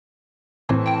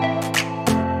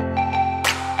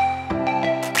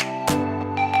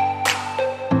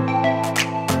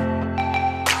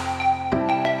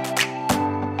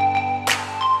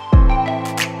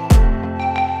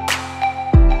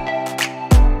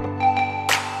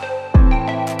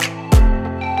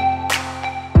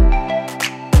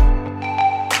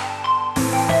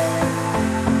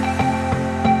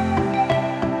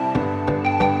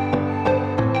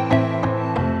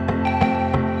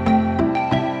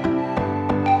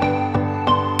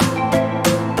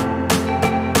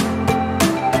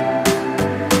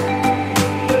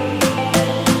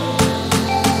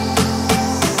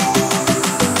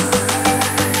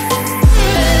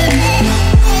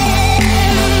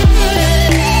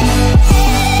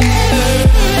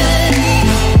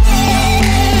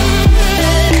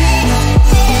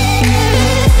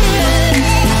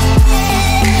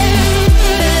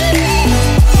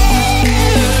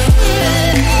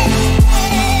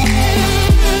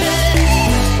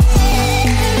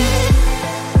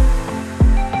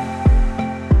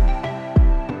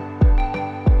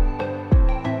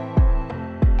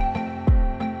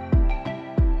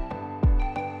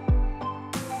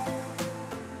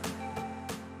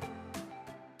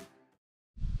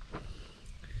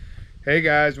Hey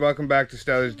guys, welcome back to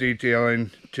Stellar's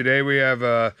Detailing. Today we have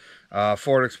a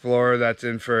Ford Explorer that's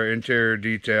in for interior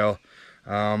detail.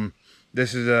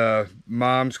 This is a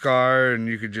mom's car, and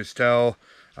you could just tell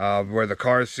where the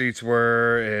car seats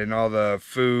were and all the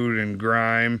food and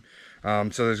grime.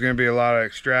 So there's going to be a lot of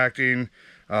extracting,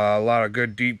 a lot of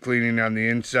good deep cleaning on the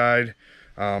inside.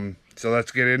 So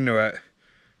let's get into it.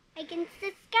 I can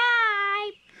subscribe.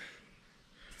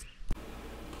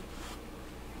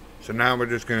 So now we're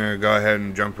just going to go ahead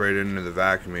and jump right into the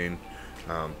vacuuming.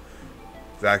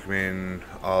 Vacuuming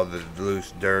all the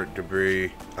loose dirt,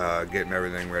 debris, getting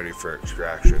everything ready for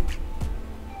extraction.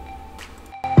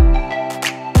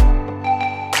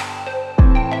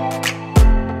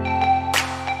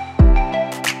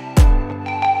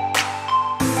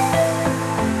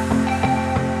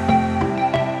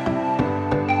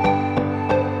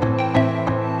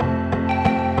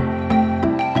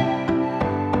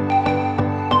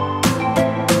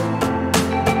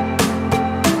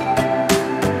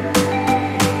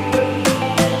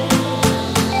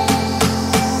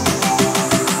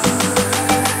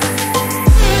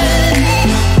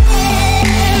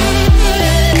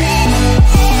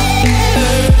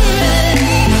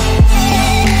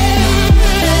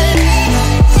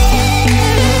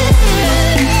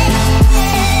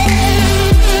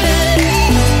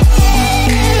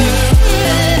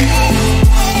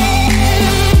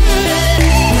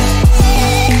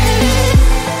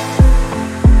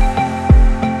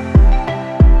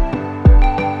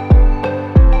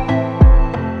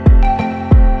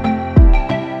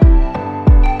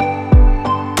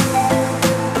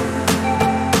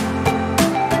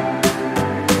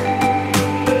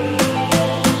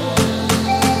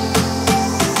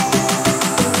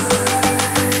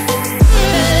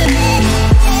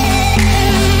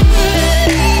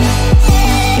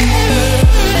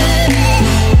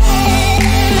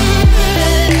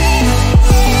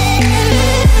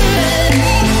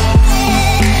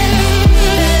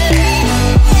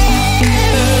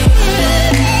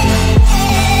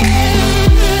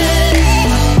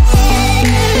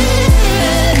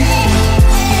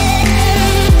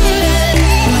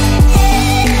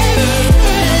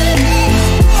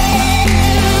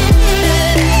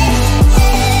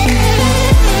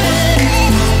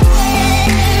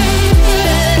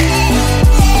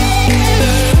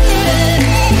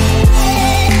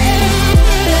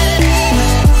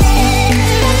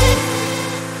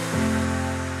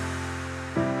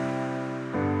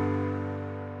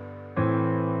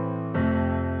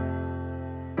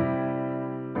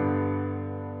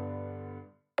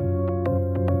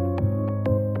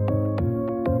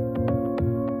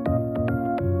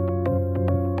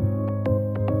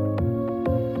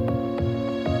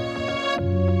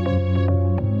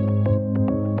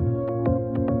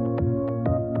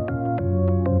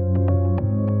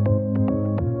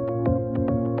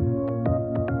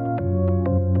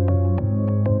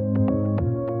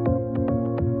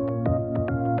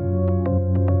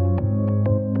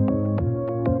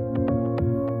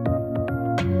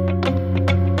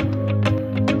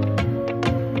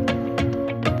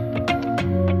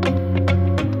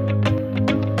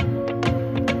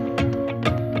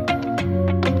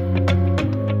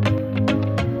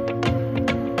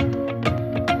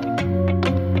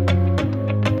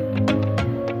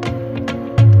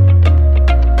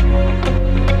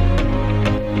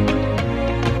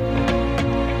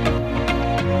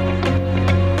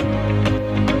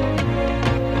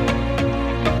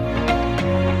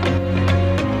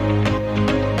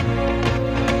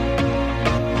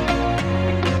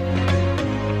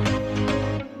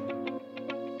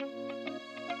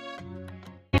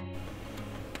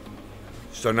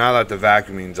 So now that the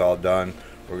vacuuming's all done,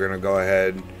 we're going to go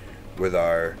ahead with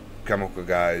our Chemical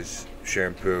Guys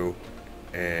shampoo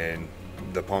and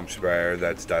the pump sprayer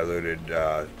that's diluted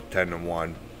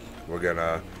 10-to-1. We're going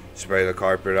to spray the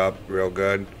carpet up real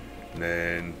good, and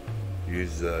then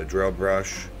use the drill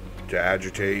brush to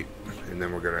agitate, and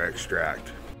then we're going to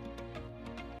extract.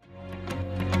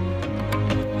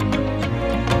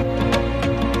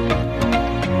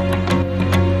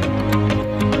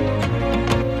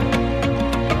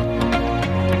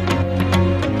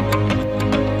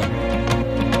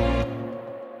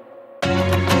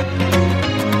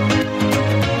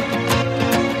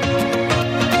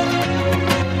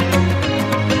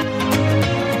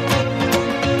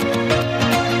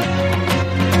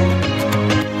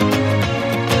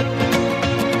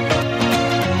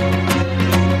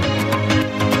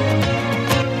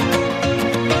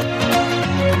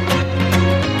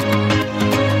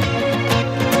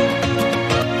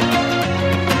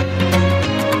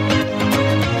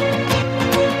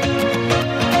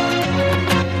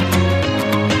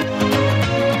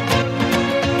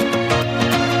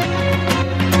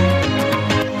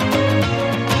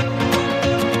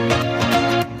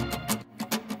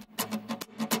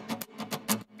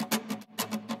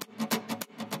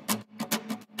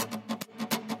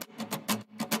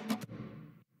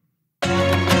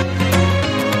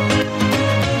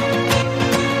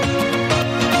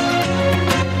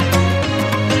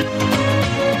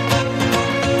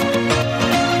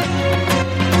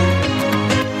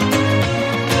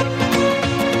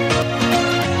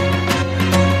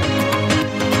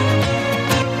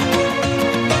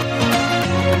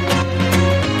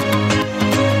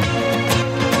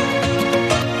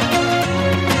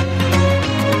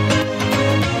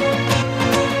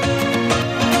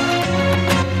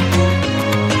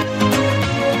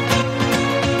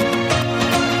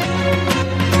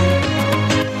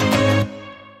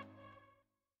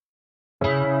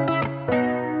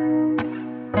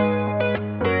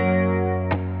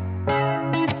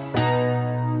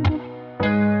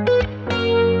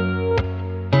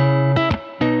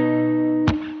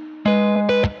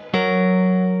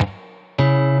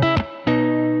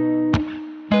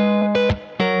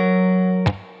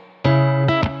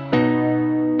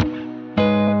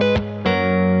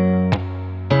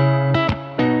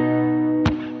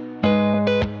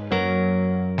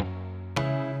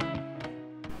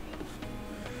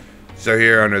 So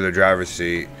here under the driver's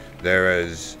seat, there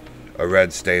is a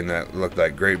red stain that looked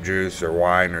like grape juice or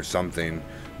wine or something,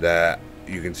 that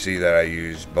you can see that I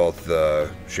used both the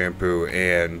shampoo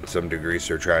and some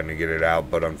degreaser trying to get it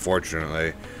out, but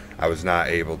unfortunately I was not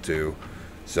able to.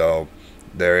 So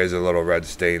there is a little red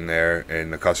stain there,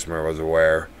 and the customer was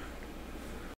aware.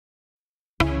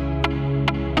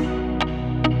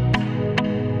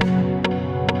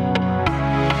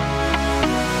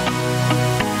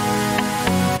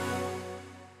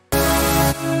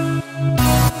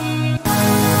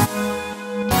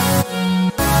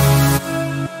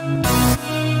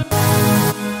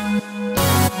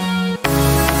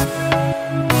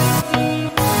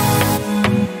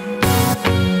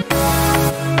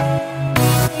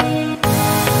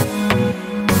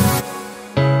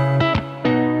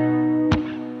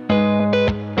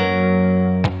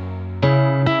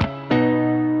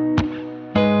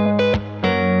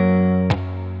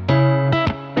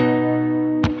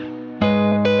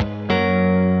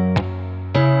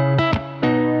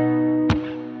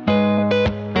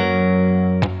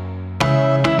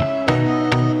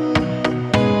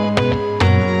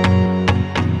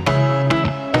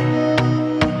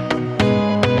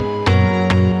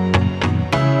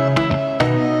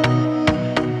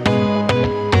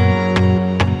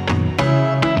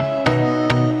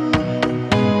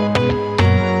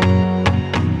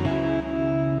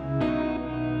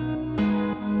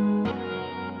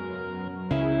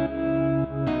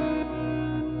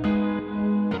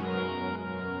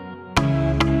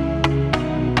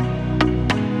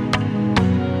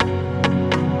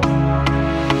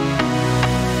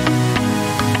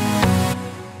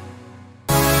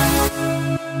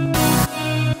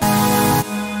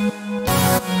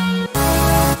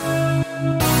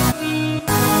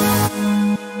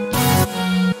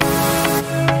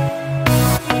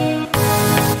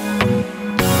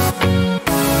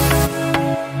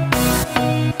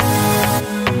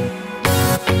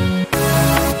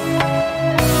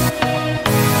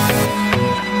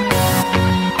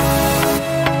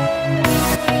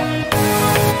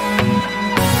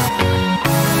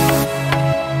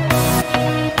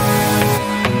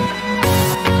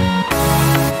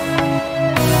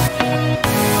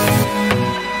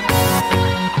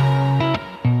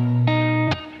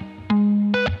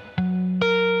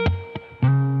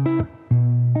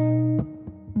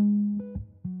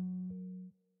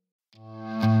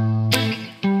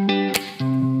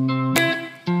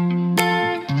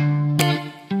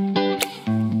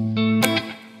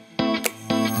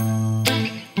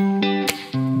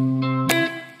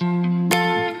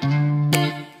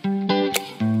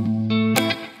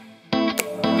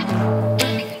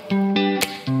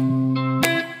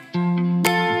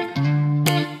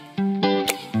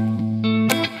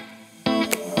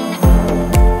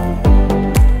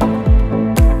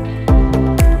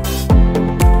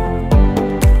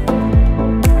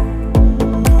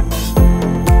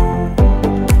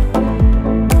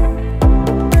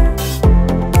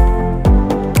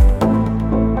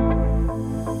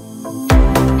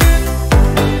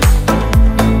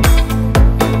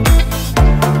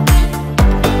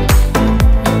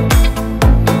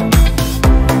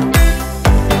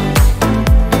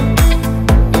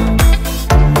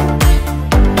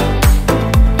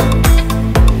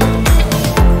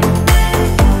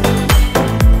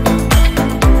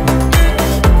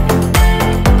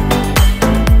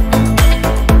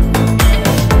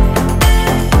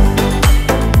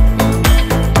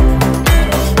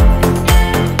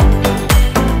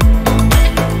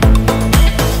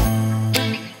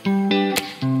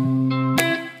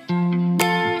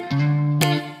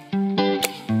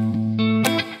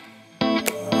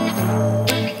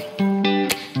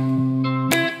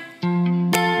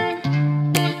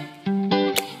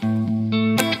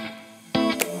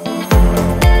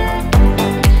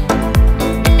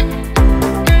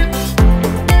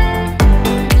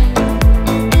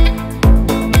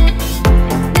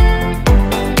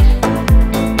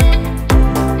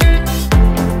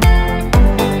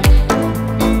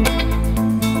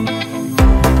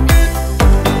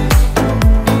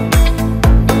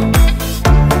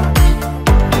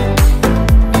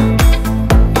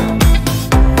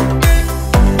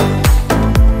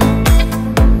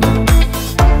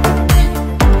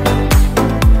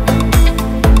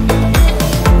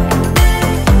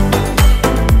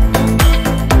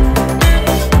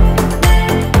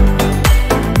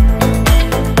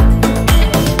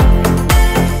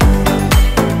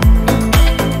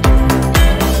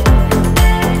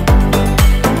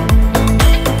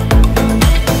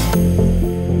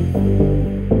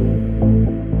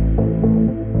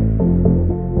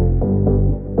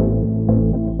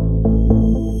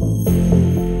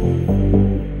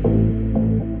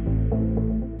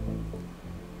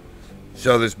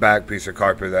 So this back piece of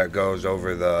carpet that goes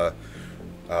over the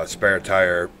spare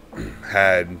tire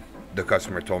had, the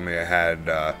customer told me it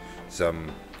had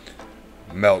some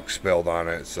milk spilled on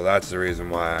it, so that's the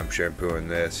reason why I'm shampooing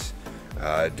this.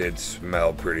 It did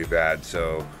smell pretty bad,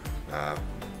 so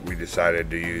we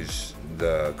decided to use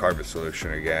the carpet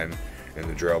solution again in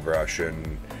the drill brush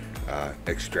and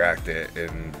extract it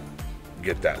and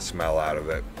get that smell out of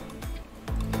it.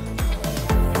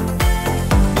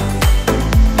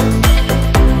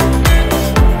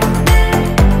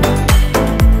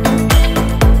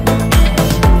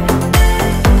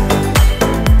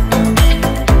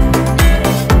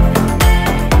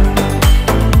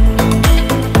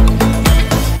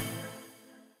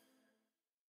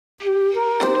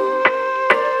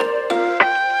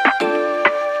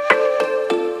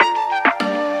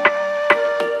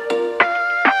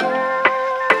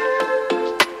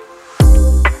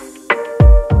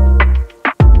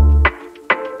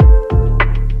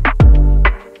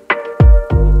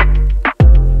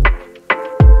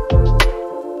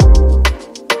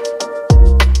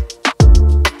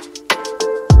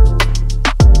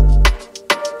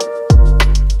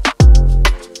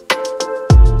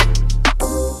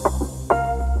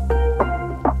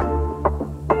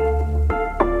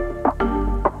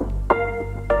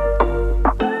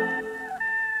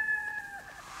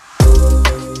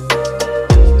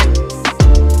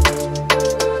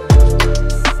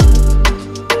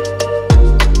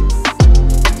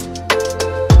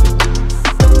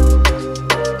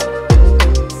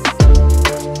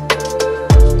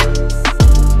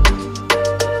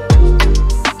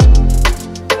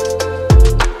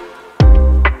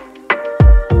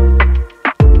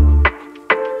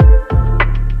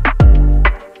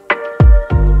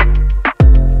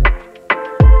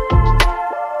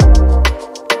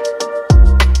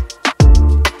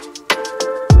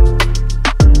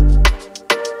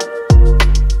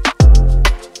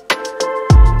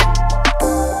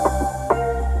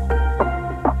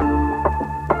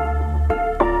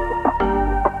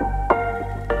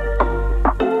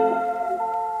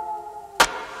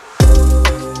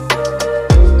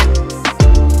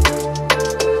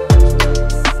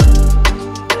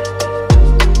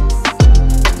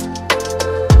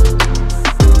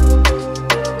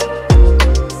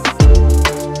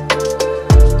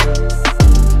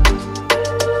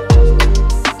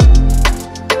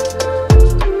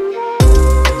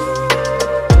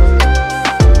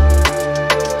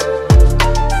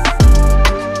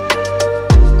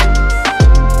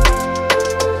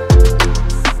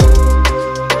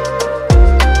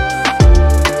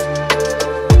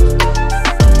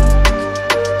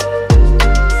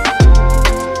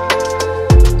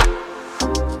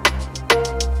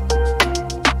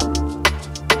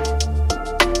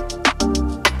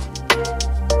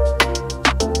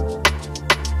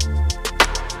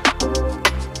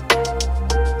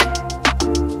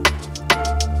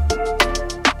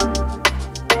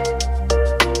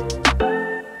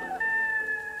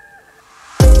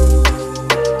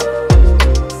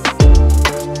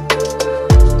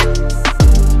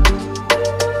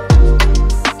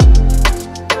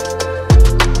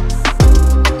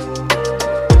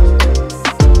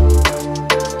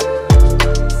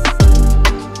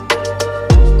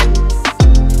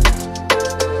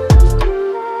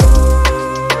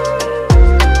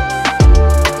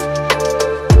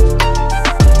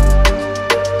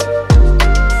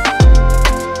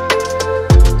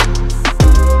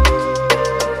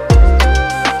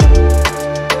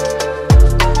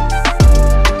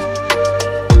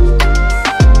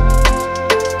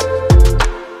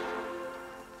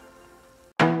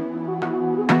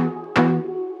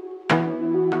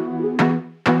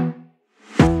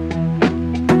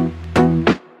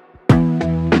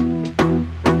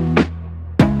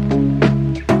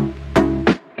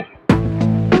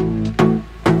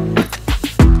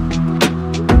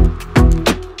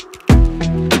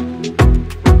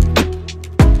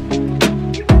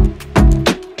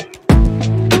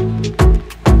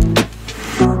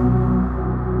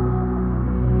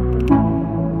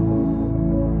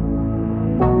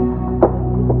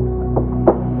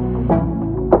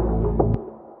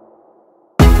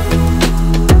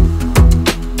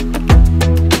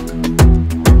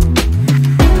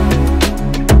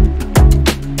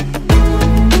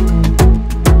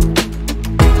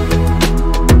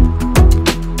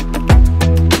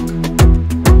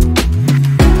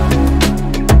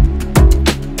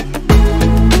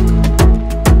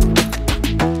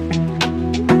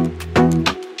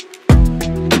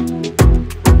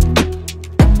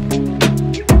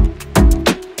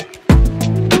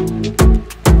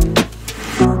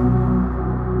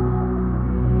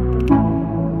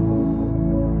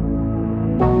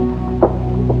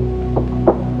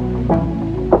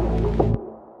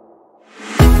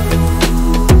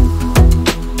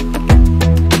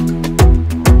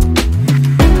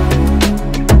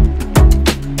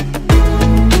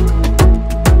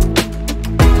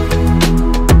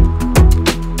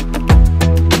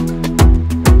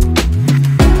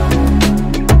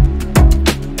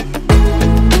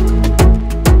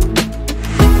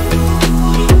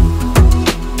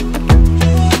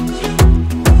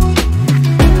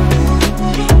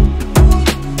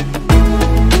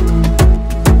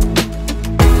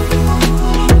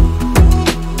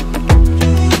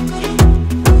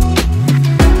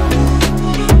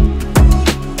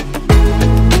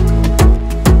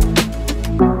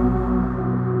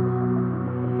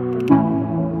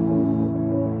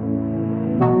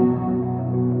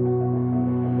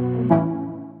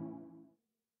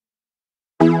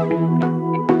 So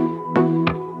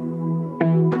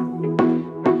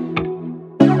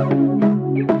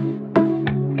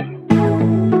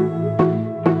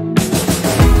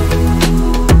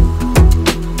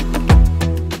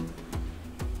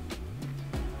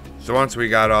once we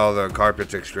got all the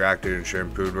carpets extracted and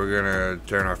shampooed, we're gonna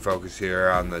turn our focus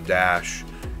here on the dash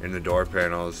and the door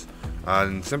panels,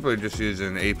 and simply just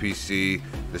using APC,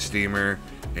 the steamer,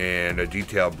 and a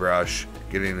detail brush,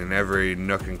 getting in every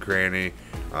nook and cranny,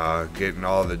 getting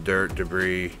all the dirt,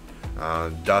 debris,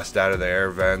 dust out of the air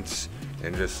vents,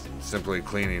 and just simply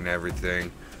cleaning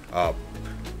everything up.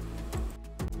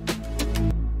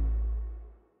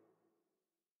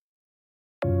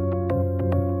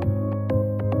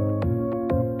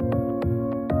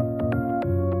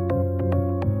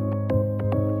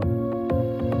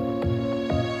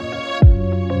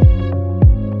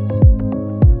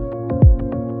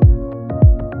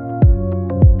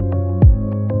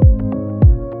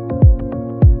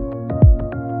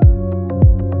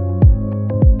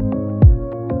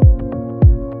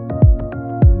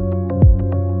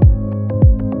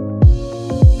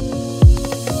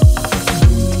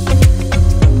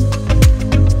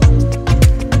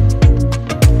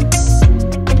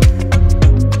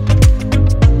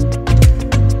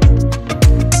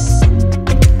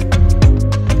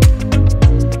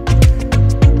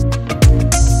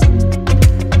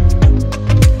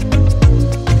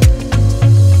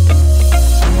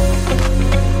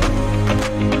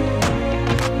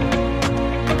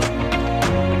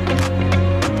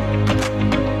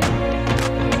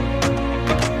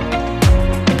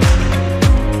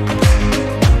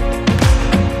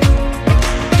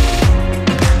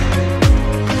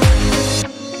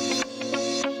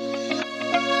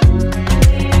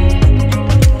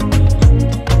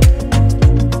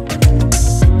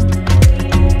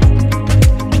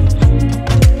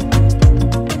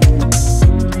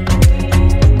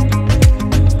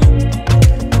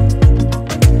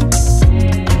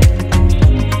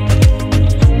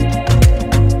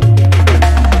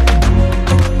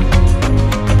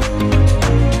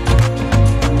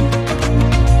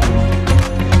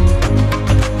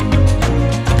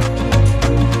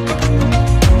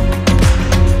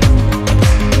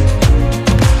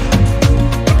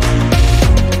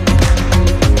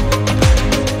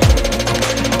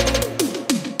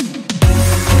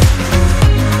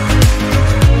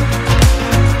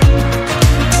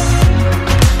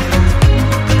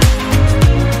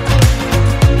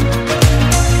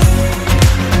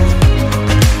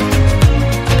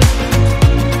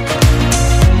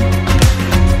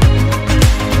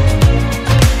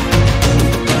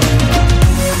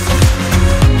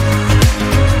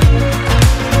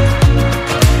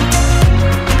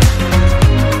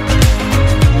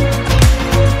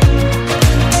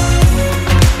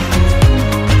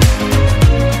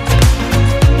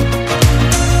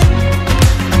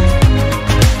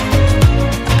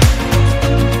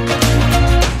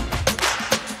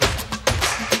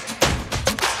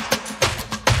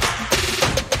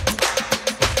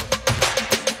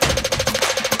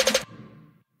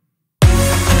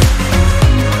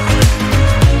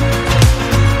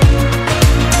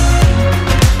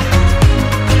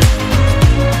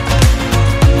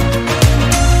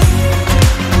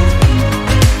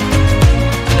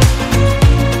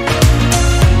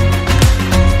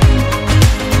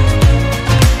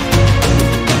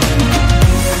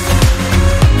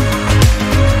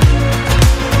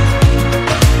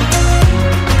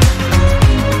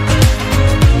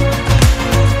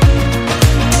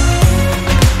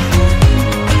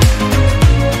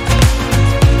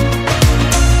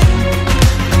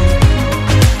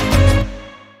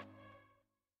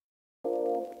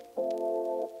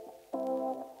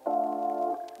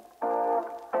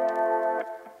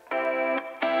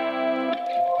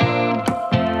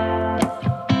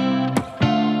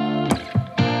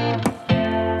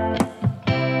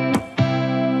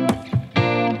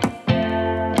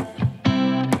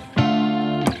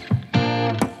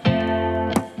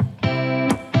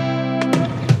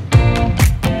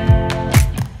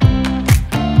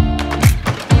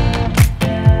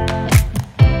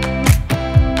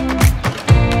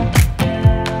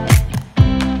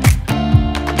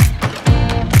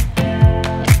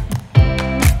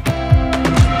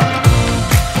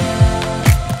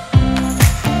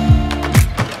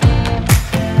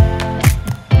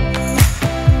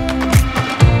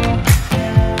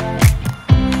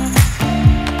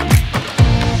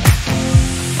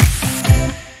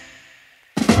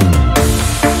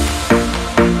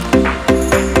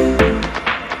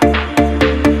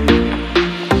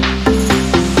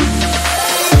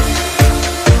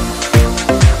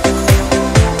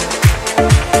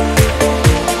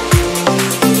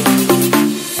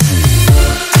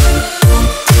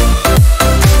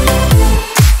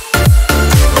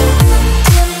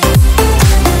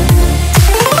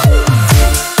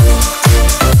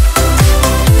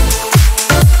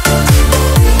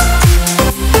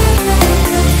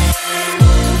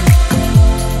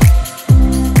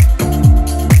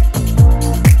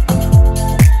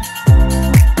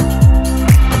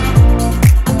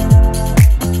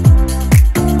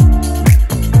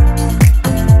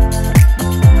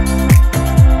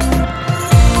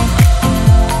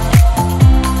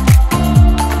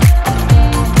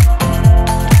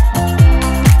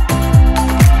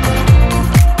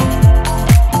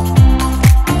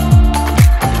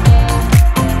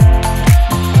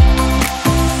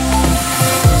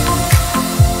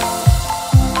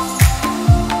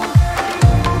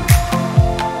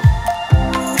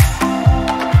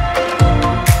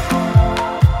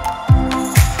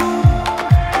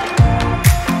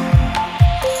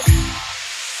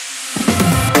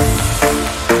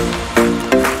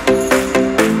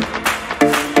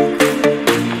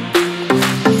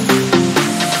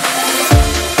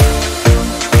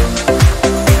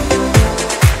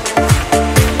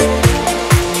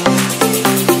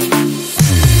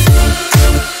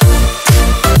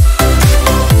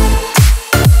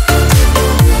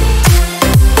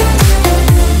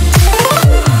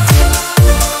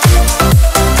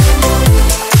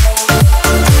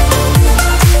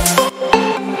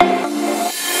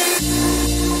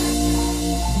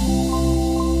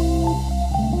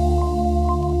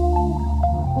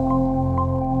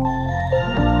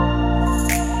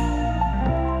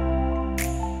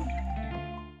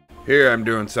 Here I'm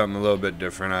doing something a little bit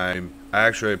different. I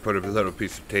actually put a little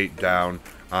piece of tape down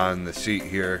on the seat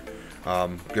here.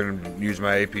 Gonna use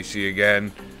my APC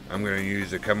again. I'm gonna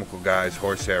use the Chemical Guys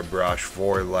horsehair brush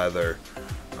for leather.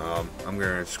 I'm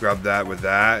gonna scrub that with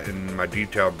that and my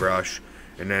detail brush,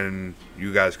 and then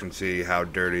you guys can see how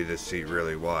dirty this seat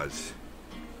really was.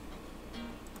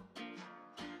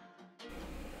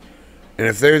 And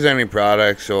if there's any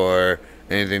products or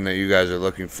anything that you guys are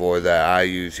looking for that I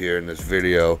use here in this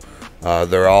video,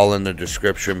 they're all in the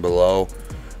description below.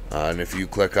 And if you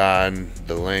click on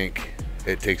the link,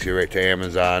 it takes you right to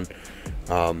Amazon.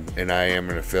 And I am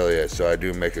an affiliate, so I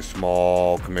do make a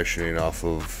small commissioning off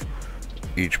of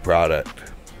each product.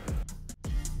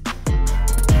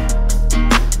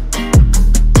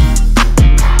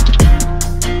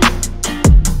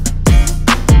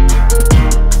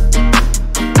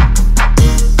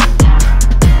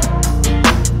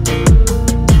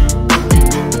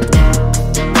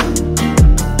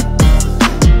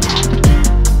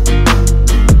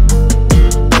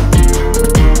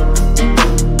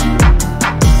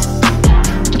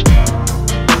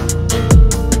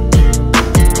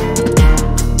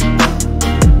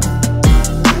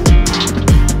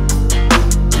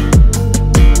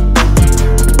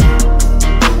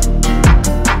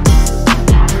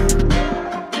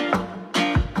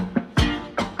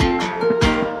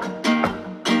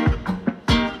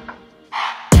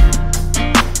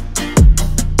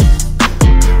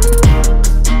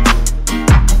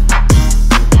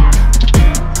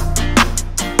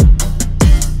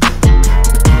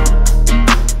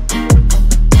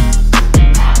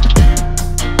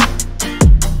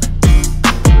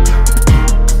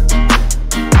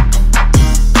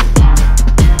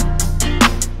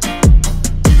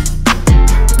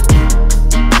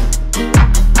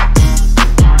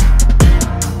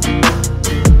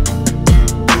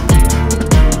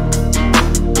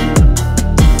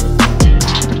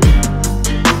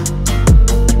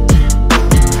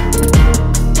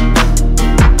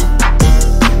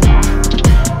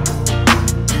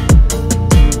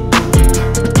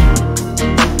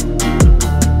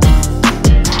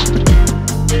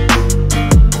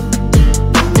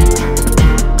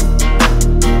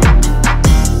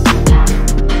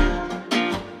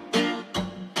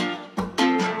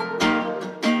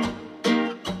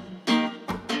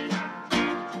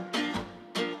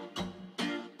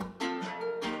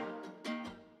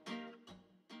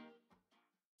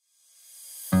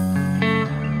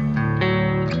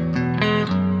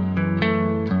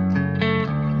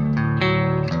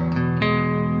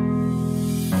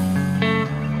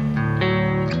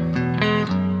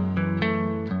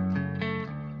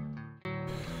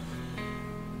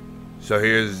 So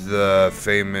here's the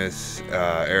famous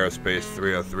Aerospace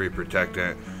 303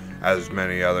 protectant. As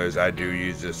many others, I do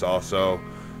use this also.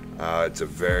 It's a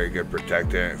very good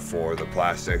protectant for the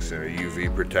plastics and a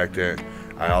UV protectant.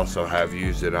 I also have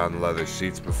used it on leather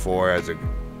seats before and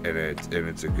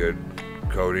it's a good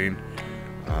coating.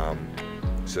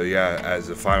 So yeah, as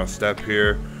a final step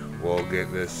here, we'll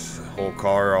get this whole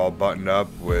car all buttoned up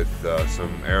with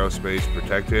some aerospace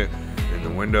protectant in the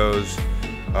windows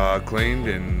cleaned,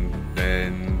 and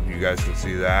then you guys can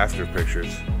see the after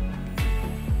pictures.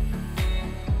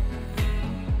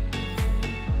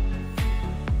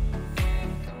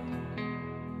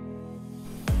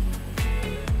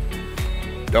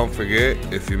 Don't forget,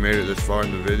 if you made it this far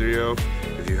in the video,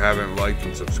 if you haven't liked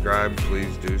and subscribed,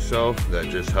 please do so. That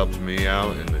just helps me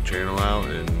out and the channel out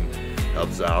and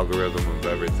helps the algorithm of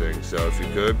everything. So if you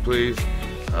could, please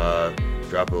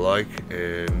drop a like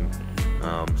and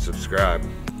subscribe.